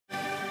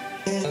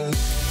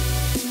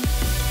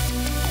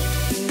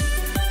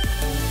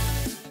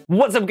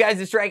What's up, guys?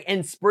 It's Drac,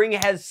 and spring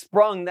has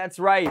sprung. That's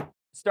right.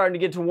 Starting to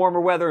get to warmer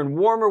weather, and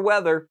warmer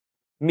weather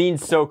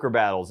means soaker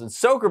battles, and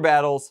soaker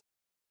battles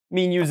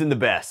mean using the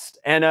best.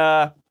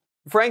 And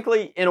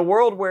frankly, in a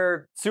world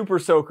where Super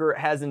Soaker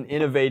hasn't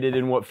innovated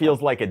in what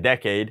feels like a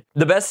decade,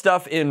 the best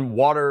stuff in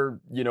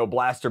water,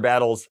 blaster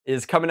battles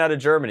is coming out of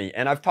Germany.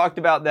 And I've talked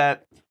about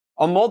that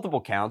on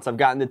multiple counts. I've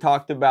gotten to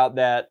talk about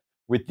that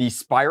with the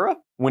Spyra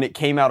when it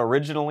came out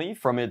originally,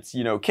 from its,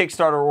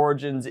 Kickstarter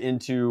origins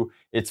into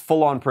its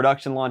full-on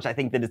production launch. I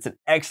think that it's an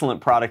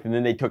excellent product, and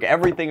then they took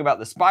everything about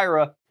the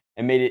Spyra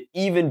and made it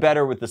even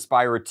better with the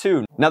Spyra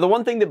 2. Now, the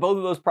one thing that both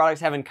of those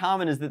products have in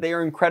common is that they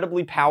are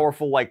incredibly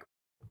powerful, like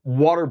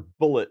water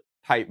bullet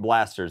type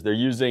blasters. They're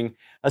using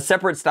a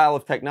separate style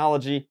of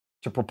technology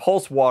to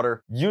propulse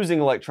water, using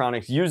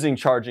electronics, using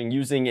charging,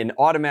 using an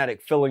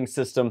automatic filling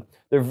system.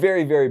 They're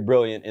very, very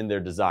brilliant in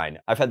their design.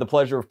 I've had the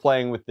pleasure of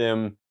playing with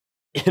them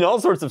in all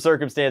sorts of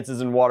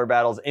circumstances in water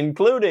battles,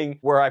 including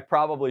where I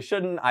probably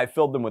shouldn't. I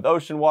filled them with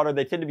ocean water.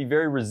 They tend to be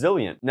very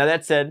resilient. Now,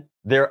 that said,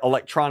 they're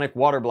electronic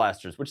water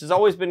blasters, which has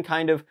always been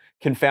kind of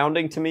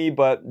confounding to me,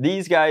 but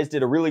these guys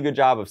did a really good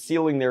job of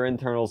sealing their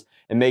internals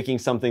and making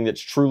something that's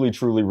truly,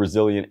 truly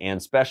resilient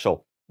and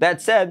special.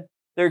 That said,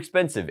 they're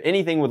expensive.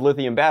 Anything with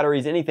lithium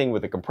batteries, anything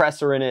with a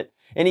compressor in it,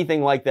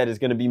 anything like that is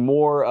going to be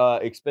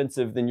more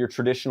expensive than your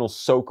traditional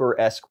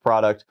soaker-esque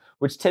product,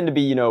 which tend to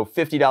be,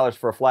 $50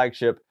 for a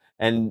flagship,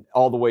 and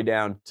all the way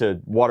down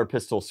to water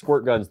pistol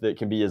squirt guns that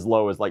can be as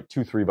low as like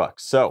 $2-3.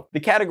 So the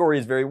category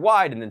is very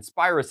wide, and then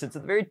Spyra sits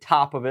at the very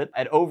top of it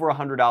at over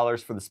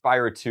 $100 for the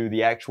Spyra 2,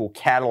 the actual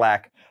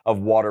Cadillac of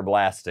water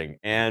blasting.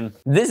 And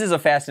this is a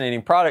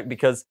fascinating product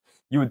because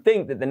you would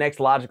think that the next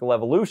logical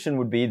evolution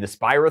would be the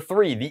Spyra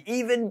 3, the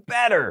even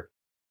better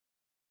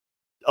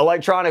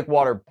electronic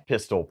water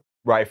pistol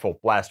rifle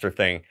blaster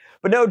thing.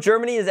 But no,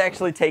 Germany has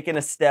actually taken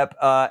a step,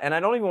 and I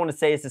don't even want to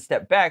say it's a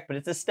step back, but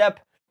it's a step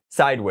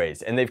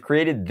sideways, and they've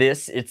created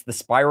this. It's the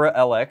Spyra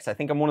LX. I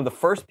think I'm one of the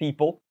first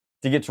people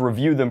to get to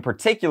review them,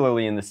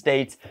 particularly in the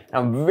States.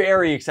 I'm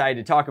very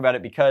excited to talk about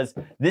it because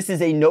this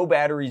is a no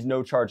batteries,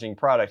 no charging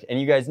product.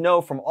 And you guys know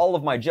from all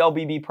of my gel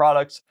BB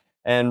products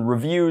and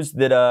reviews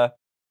that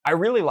I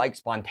really like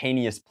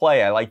spontaneous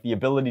play. I like the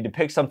ability to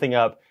pick something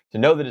up, to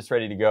know that it's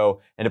ready to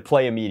go, and to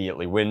play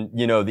immediately. When,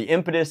 the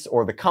impetus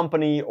or the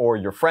company or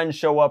your friends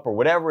show up or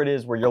whatever it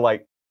is where you're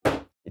like,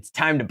 it's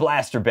time to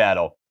blaster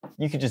battle,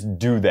 you could just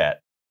do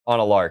that on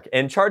a lark.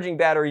 And charging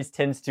batteries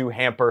tends to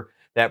hamper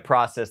that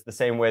process the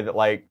same way that,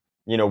 like,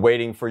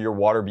 waiting for your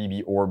water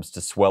BB orbs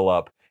to swell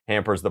up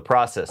hampers the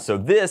process. So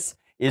this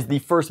is the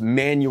first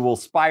manual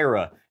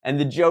Spyra, and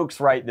the jokes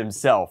write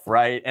themselves,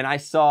 right? And I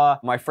saw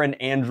my friend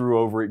Andrew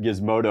over at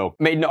Gizmodo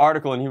made an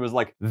article, and he was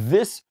like,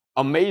 this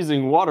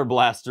amazing water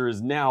blaster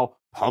is now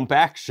pump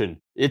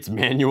action. It's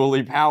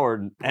manually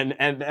powered.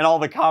 And all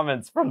the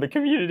comments from the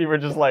community were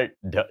just like,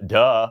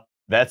 duh,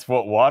 that's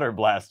what water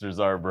blasters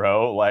are,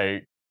 bro.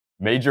 Like,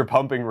 major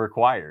pumping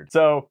required.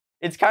 So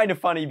it's kind of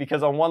funny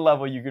because on one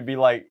level you could be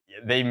like,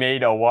 they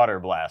made a water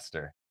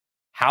blaster.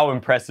 How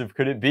impressive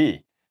could it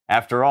be?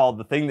 After all,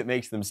 the thing that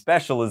makes them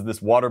special is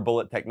this water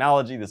bullet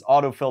technology, this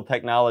autofill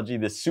technology,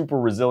 this super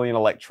resilient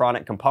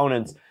electronic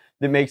components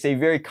that makes a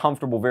very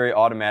comfortable, very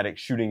automatic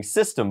shooting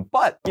system.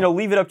 But,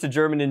 leave it up to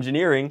German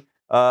engineering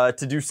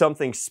to do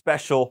something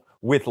special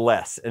with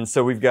less. And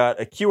so we've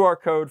got a QR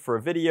code for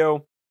a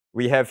video.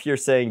 We have here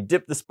saying,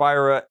 dip the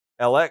Spyra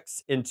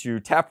LX into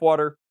tap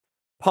water,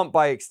 pump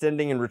by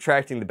extending and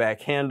retracting the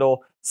back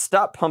handle,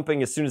 stop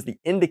pumping as soon as the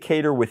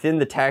indicator within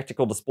the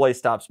tactical display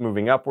stops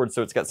moving upward.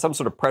 So it's got some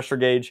sort of pressure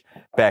gauge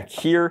back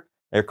here.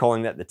 They're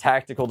calling that the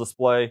tactical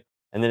display.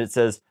 And then it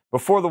says,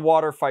 before the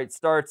water fight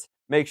starts,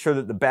 make sure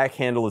that the back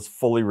handle is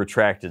fully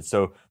retracted.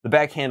 So the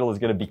back handle is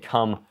going to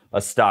become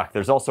a stock.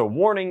 There's also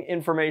warning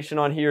information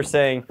on here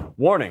saying,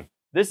 warning,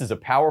 this is a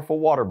powerful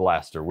water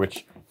blaster,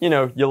 which, you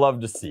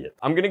love to see it.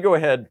 I'm going to go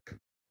ahead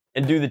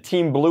and do the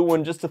Team Blue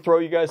one just to throw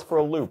you guys for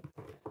a loop.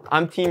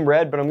 I'm Team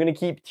Red, but I'm going to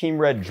keep Team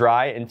Red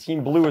dry, and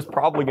Team Blue is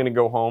probably going to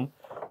go home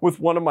with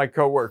one of my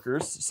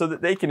coworkers so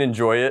that they can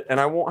enjoy it, and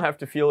I won't have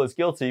to feel as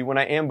guilty when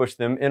I ambush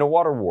them in a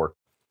water war.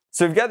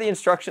 So we've got the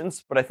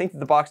instructions, but I think that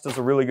the box does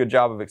a really good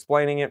job of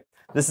explaining it.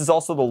 This is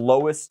also the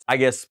lowest,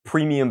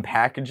 premium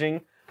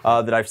packaging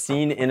that I've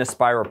seen in a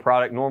Spyra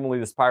product. Normally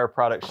the Spyra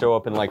products show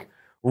up in like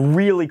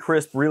really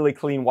crisp, really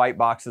clean white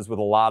boxes with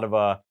a lot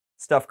of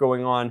stuff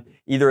going on,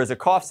 either as a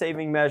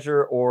cost-saving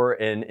measure or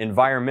an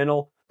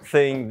environmental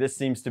thing. This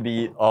seems to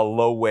be a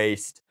low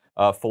waste,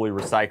 fully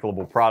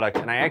recyclable product.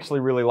 And I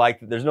actually really like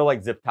that there's no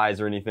like zip ties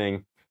or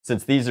anything.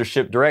 Since these are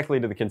shipped directly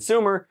to the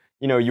consumer,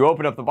 you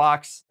open up the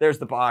box, there's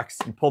the box,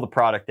 you pull the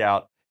product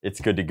out,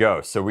 it's good to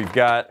go. So we've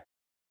got,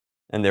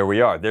 and there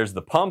we are, there's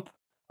the pump.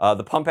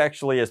 The pump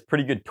actually has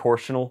pretty good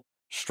torsional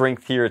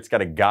strength here. It's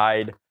got a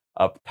guide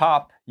up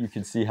top. You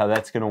can see how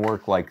that's going to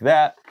work like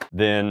that.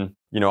 Then,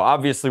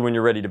 obviously when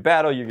you're ready to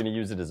battle, you're going to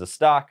use it as a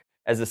stock.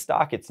 As a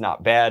stock, it's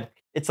not bad.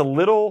 It's a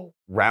little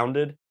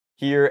rounded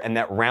here, and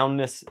that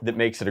roundness that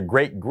makes it a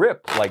great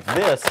grip like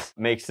this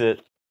makes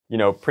it, you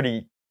know,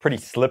 pretty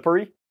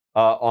slippery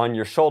on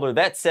your shoulder.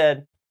 That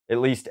said, at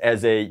least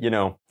as a, you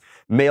know,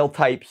 male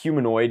type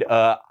humanoid,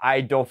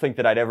 I don't think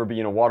that I'd ever be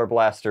in a water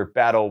blaster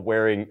battle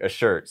wearing a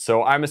shirt.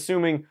 So I'm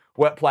assuming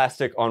wet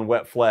plastic on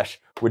wet flesh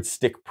would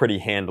stick pretty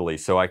handily.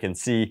 So I can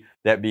see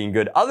that being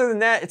good. Other than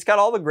that, it's got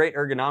all the great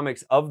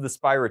ergonomics of the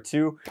Spyra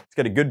 2. It's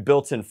got a good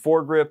built-in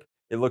foregrip.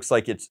 It looks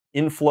like it's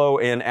inflow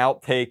and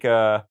outtake,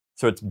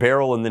 so it's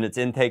barrel and then it's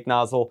intake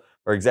nozzle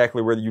are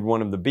exactly where you'd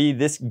want them to be.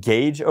 This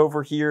gauge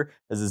over here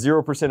is a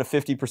 0%, a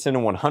 50%,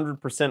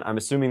 and 100%. I'm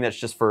assuming that's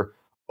just for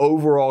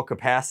overall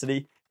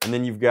capacity. And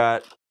then you've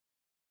got,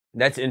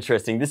 that's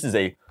interesting, this is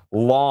a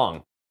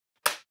long,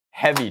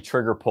 heavy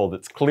trigger pull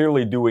that's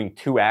clearly doing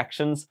 2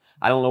 actions.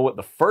 I don't know what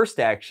the first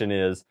action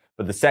is,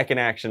 but the second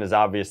action is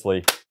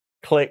obviously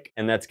click,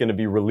 and that's gonna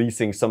be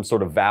releasing some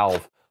sort of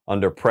valve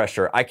under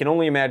pressure. I can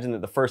only imagine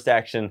that the first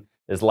action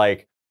is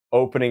like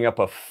opening up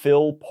a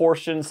fill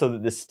portion so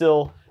that this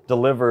still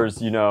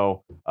delivers, you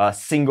know,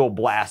 single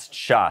blast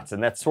shots.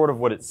 And that's sort of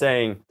what it's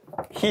saying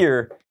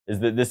here, is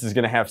that this is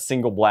gonna have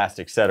single blast,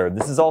 etc.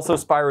 This is also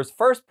Spyra's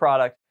first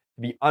product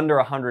to be under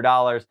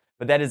 $100,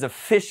 but that is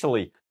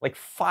officially like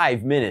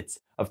 5 minutes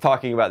of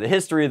talking about the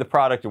history of the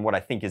product and what I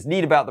think is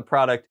neat about the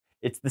product.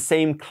 It's the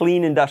same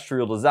clean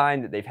industrial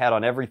design that they've had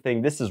on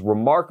everything. This is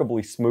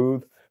remarkably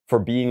smooth for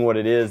being what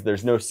it is.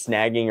 There's no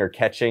snagging or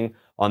catching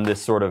on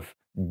this sort of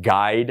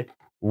guide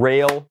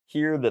rail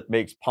here that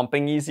makes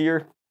pumping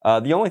easier.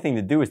 The only thing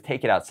to do is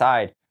take it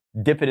outside,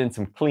 dip it in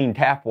some clean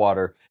tap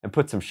water, and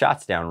put some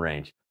shots down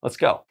range. Let's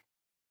go.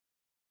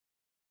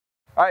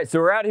 All right, so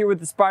we're out here with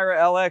the Spyra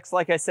LX.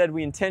 Like I said,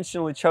 we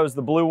intentionally chose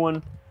the blue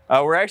one.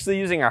 We're actually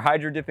using our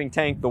hydro dipping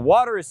tank. The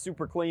water is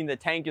super clean. The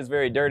tank is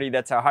very dirty.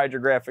 That's how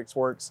hydrographics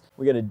works.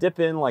 We got to dip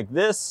in like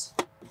this.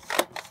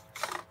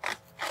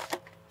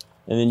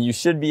 And then you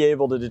should be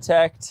able to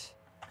detect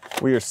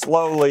we are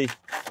slowly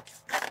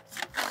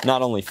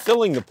not only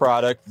filling the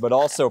product, but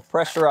also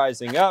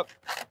pressurizing up.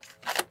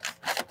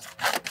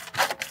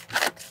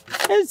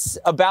 It's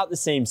about the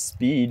same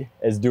speed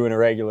as doing a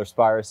regular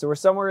Spyra. So we're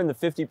somewhere in the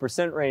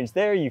 50% range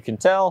there, you can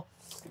tell.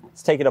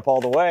 Let's take it up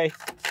all the way.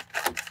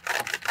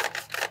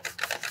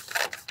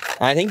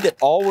 And I think that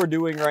all we're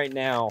doing right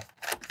now,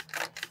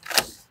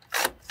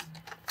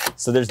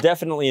 so there's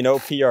definitely an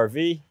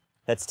OPRV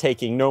that's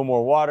taking no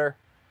more water.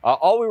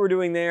 All we were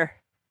doing there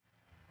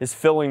is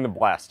filling the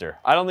blaster.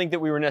 I don't think that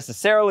we were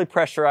necessarily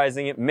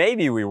pressurizing it.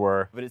 Maybe we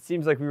were, but it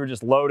seems like we were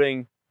just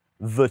loading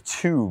the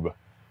tube.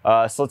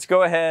 So let's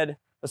go ahead.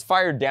 Let's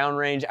fire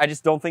downrange. I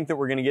just don't think that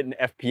we're gonna get an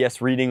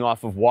FPS reading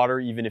off of water,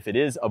 even if it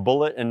is a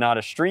bullet and not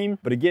a stream.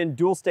 But again,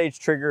 dual stage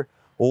trigger,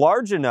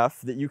 large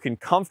enough that you can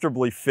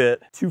comfortably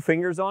fit 2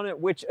 fingers on it,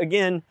 which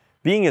again,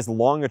 being as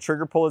long a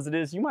trigger pull as it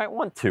is, you might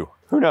want to.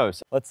 Who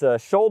knows? Let's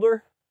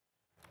shoulder.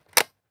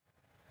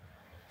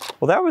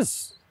 Well, that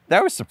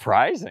was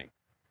surprising.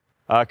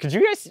 Could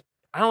you guys,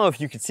 I don't know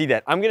if you could see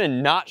that. I'm gonna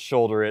not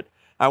shoulder it.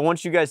 I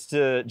want you guys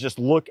to just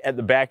look at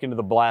the back end of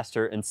the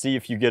blaster and see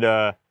if you get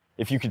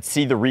if you could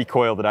see the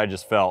recoil that I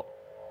just felt.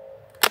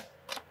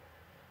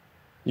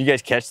 You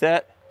guys catch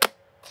that?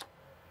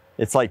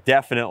 It's like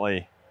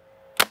definitely,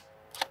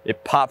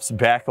 it pops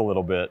back a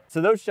little bit. So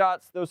those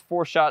shots, those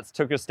 4 shots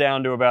took us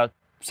down to about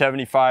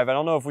 75. I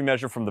don't know if we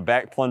measure from the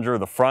back plunger or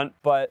the front,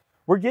 but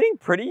we're getting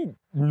pretty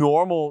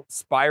normal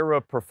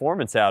Spyra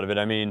performance out of it.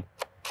 I mean,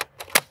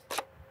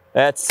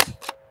 that's,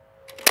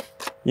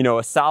 you know,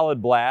 a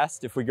solid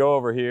blast. If we go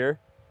over here,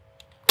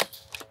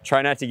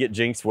 try not to get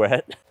Jinx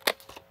wet.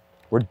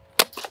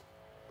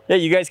 Yeah,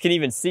 you guys can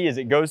even see as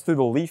it goes through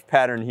the leaf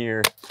pattern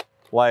here,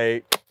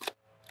 like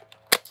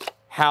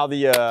how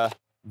the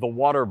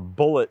water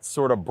bullet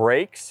sort of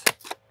breaks.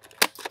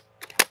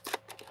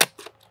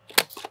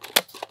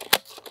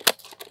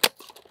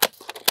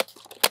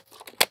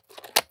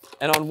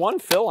 And on one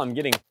fill, I'm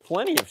getting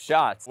plenty of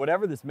shots,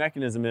 whatever this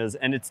mechanism is,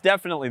 and it's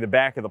definitely the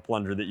back of the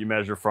plunger that you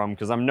measure from,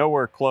 because I'm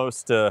nowhere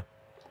close to,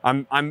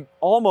 I'm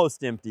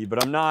almost empty,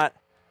 but I'm not.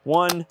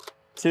 1,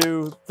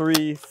 2,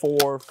 3,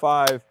 4,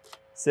 5,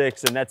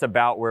 6, and that's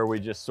about where we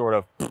just sort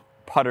of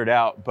puttered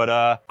out. But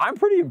I'm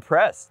pretty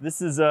impressed.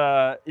 This is,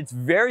 it's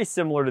very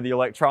similar to the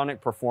electronic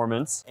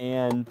performance,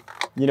 and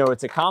you know,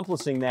 it's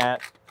accomplishing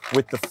that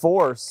with the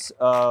force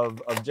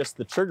of just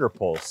the trigger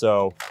pull.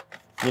 So,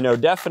 you know,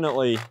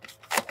 definitely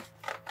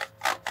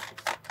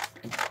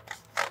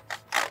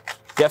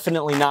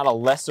not a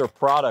lesser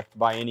product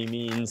by any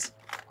means,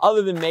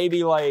 other than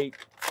maybe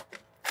like,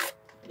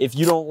 if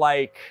you don't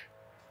like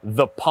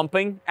the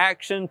pumping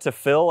action to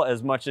fill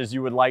as much as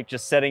you would like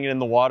just setting it in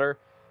the water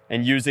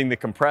and using the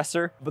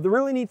compressor. But the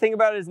really neat thing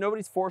about it is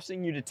nobody's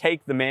forcing you to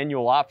take the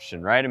manual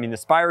option, right? I mean, the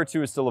Spyra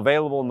 2 is still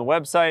available on the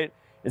website.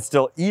 It's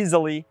still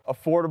easily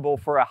affordable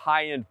for a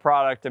high-end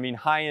product. I mean,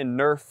 high-end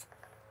Nerf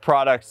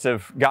products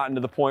have gotten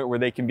to the point where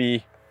they can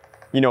be,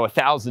 you know,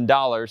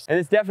 $1,000. And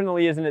this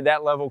definitely isn't at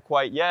that level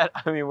quite yet.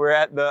 I mean, we're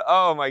at the,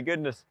 oh my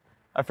goodness,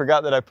 I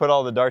forgot that I put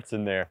all the darts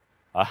in there.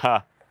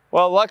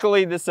 Well,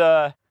 luckily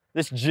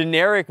this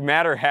generic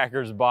Matter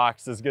Hackers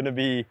box is gonna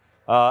be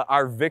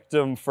our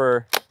victim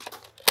for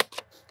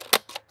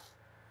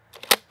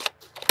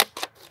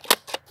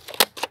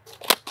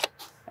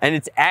And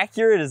it's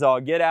accurate as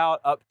all get out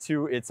up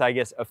to its, I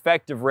guess,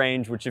 effective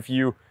range, which if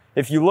you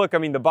look, I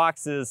mean, the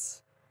box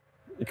is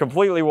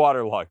completely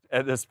waterlogged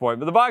at this point,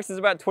 but the box is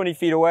about 20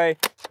 feet away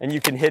and you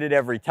can hit it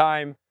every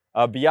time.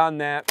 Beyond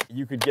that,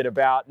 you could get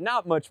about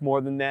not much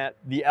more than that.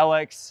 The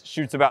LX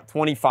shoots about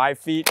 25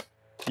 feet.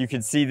 You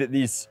can see that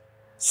these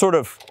sort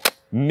of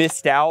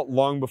missed out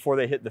long before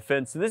they hit the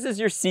fence. So this is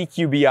your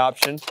CQB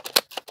option.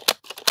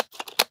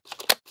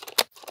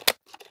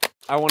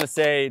 I want to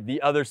say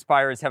the other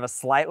Spyras have a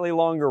slightly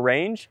longer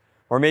range,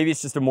 or maybe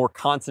it's just a more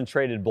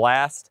concentrated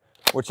blast,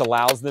 which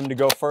allows them to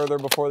go further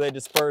before they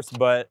disperse.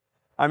 But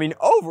I mean,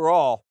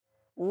 overall,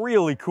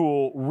 really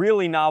cool,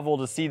 really novel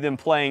to see them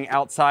playing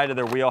outside of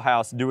their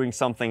wheelhouse, doing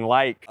something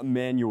like a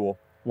manual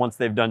once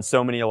they've done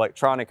so many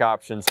electronic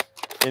options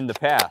in the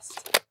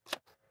past.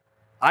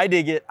 I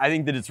dig it. I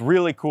think that it's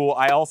really cool.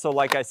 I also,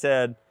 like I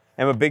said,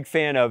 am a big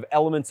fan of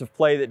elements of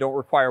play that don't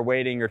require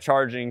waiting or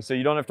charging, so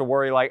you don't have to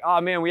worry like, oh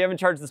man, we haven't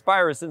charged the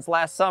Spyra since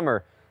last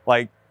summer.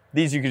 Like,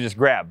 these you can just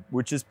grab,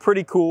 which is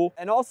pretty cool.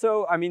 And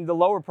also, I mean, the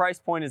lower price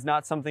point is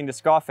not something to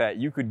scoff at.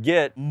 You could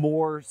get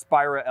more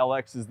Spyra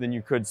LXs than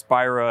you could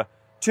Spyra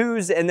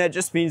 2s, and that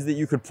just means that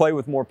you could play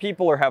with more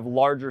people or have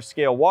larger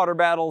scale water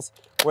battles,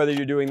 whether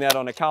you're doing that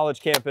on a college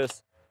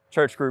campus,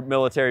 church group,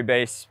 military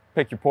base,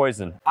 pick your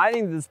poison. I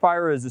think that the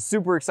Spyra is a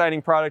super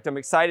exciting product. I'm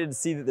excited to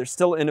see that they're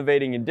still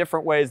innovating in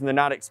different ways and they're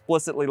not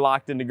explicitly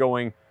locked into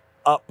going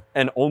up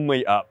and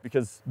only up,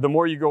 because the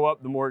more you go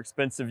up, the more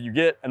expensive you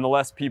get and the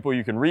less people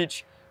you can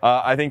reach.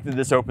 I think that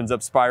this opens up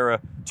Spyra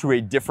to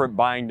a different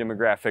buying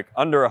demographic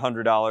under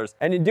 $100.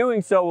 And in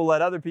doing so, we'll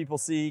let other people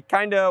see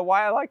kind of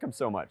why I like them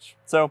so much.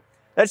 So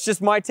that's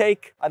just my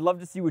take. I'd love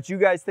to see what you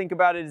guys think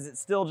about it. Is it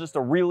still just a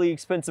really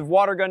expensive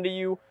water gun to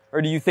you?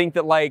 Or do you think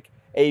that like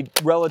a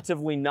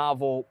relatively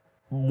novel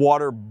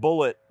water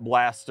bullet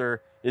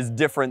blaster is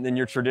different than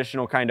your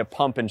traditional kind of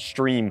pump and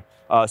stream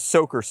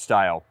soaker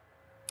style?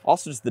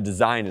 Also, just the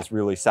design is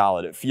really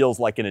solid. It feels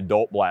like an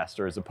adult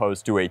blaster as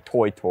opposed to a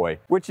toy,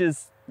 which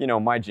is, you know,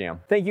 my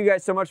jam. Thank you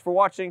guys so much for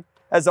watching.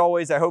 As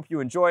always, I hope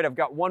you enjoyed. I've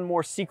got one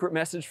more secret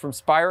message from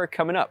Spyra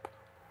coming up.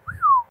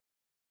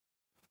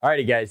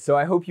 Alrighty guys, so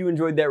I hope you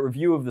enjoyed that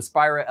review of the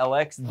Spyra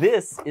LX.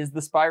 This is the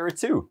Spyra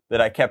 2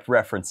 that I kept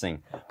referencing,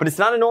 but it's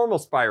not a normal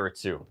Spyra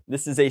 2.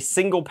 This is a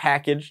single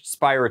packaged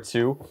Spyra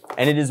 2,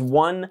 and it is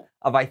one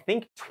of, I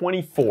think,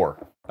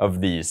 24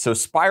 of these. So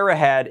Spyra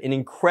had an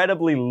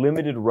incredibly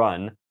limited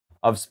run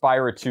of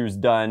Spyra 2s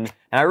done,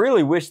 and I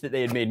really wish that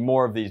they had made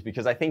more of these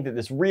because I think that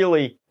this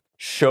really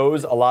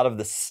shows a lot of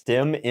the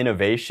STEM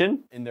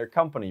innovation in their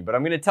company. But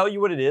I'm gonna tell you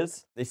what it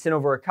is. They sent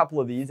over a couple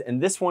of these,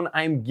 and this one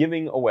I'm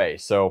giving away.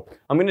 So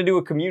I'm gonna do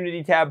a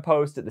community tab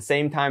post at the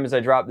same time as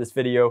I drop this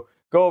video.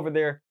 Go over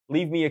there,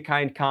 leave me a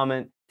kind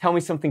comment, tell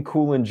me something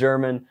cool in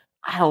German.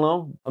 I don't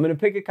know. I'm gonna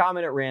pick a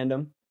comment at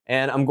random,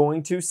 and I'm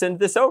going to send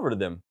this over to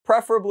them.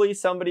 Preferably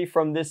somebody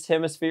from this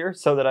hemisphere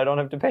so that I don't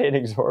have to pay an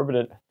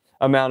exorbitant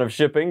amount of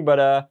shipping.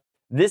 But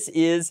this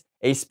is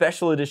a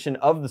special edition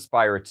of the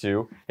Spyra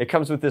 2. It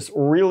comes with this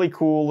really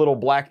cool little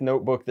black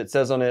notebook that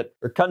says on it,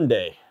 Erkunde.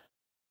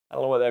 I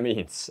don't know what that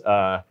means.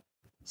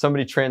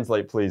 Somebody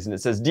translate, please. And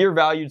it says, Dear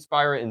valued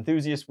Spyra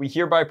enthusiasts, we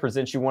hereby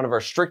present you one of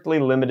our strictly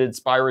limited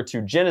Spyra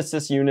 2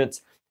 Genesis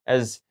units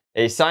as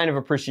a sign of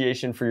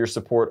appreciation for your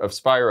support of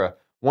Spyra.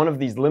 One of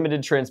these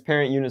limited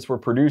transparent units were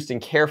produced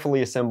and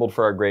carefully assembled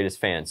for our greatest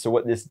fans. So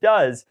what this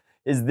does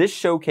is this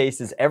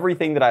showcases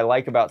everything that I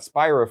like about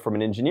Spyra from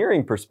an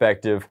engineering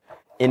perspective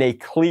in a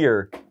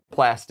clear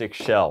plastic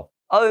shell.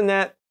 Other than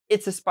that,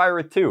 it's a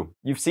Spyra 2.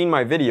 You've seen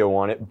my video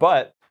on it,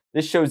 but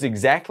this shows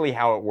exactly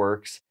how it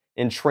works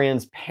in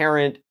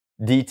transparent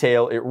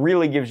detail. It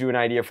really gives you an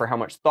idea for how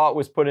much thought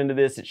was put into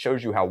this. It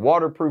shows you how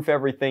waterproof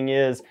everything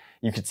is.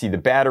 You can see the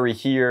battery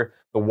here,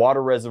 the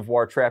water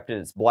reservoir trapped in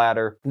its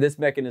bladder, this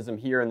mechanism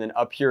here, and then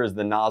up here is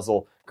the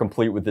nozzle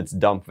complete with its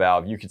dump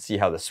valve. You can see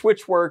how the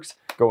switch works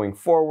going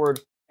forward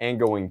and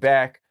going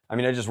back. I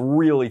mean, I just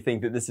really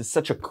think that this is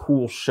such a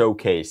cool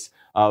showcase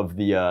of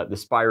the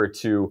Spyra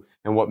 2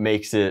 and what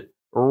makes it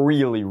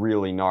really,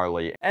 really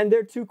gnarly. And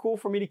they're too cool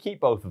for me to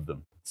keep both of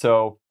them.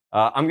 So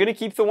I'm gonna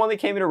keep the one that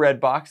came in a red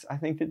box. I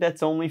think that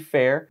that's only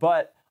fair,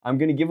 but I'm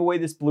gonna give away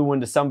this blue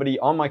one to somebody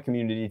on my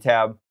community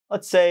tab,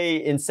 let's say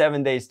in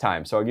 7 days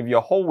time. So I'll give you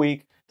a whole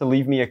week to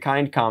leave me a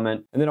kind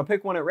comment, and then I'll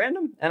pick one at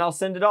random and I'll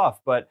send it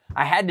off. But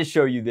I had to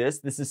show you this.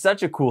 This is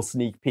such a cool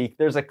sneak peek.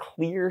 There's a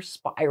clear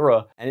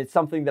Spyra, and it's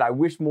something that I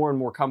wish more and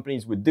more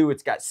companies would do.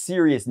 It's got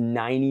serious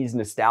 90s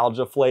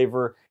nostalgia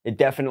flavor. It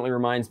definitely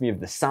reminds me of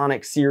the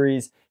Sonic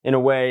series in a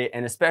way,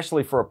 and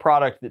especially for a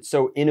product that's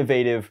so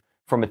innovative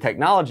from a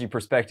technology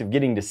perspective,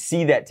 getting to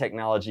see that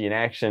technology in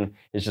action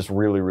is just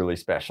really, really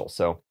special.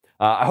 So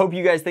I hope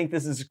you guys think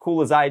this is as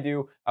cool as I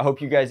do. I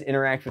hope you guys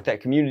interact with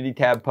that community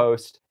tab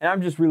post. And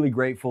I'm just really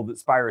grateful that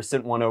Spyra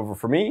sent one over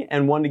for me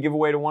and one to give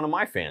away to one of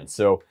my fans.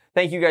 So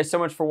thank you guys so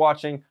much for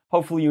watching.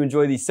 Hopefully you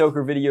enjoy these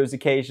soaker videos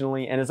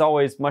occasionally. And as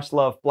always, much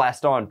love,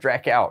 blast on,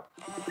 Drac out.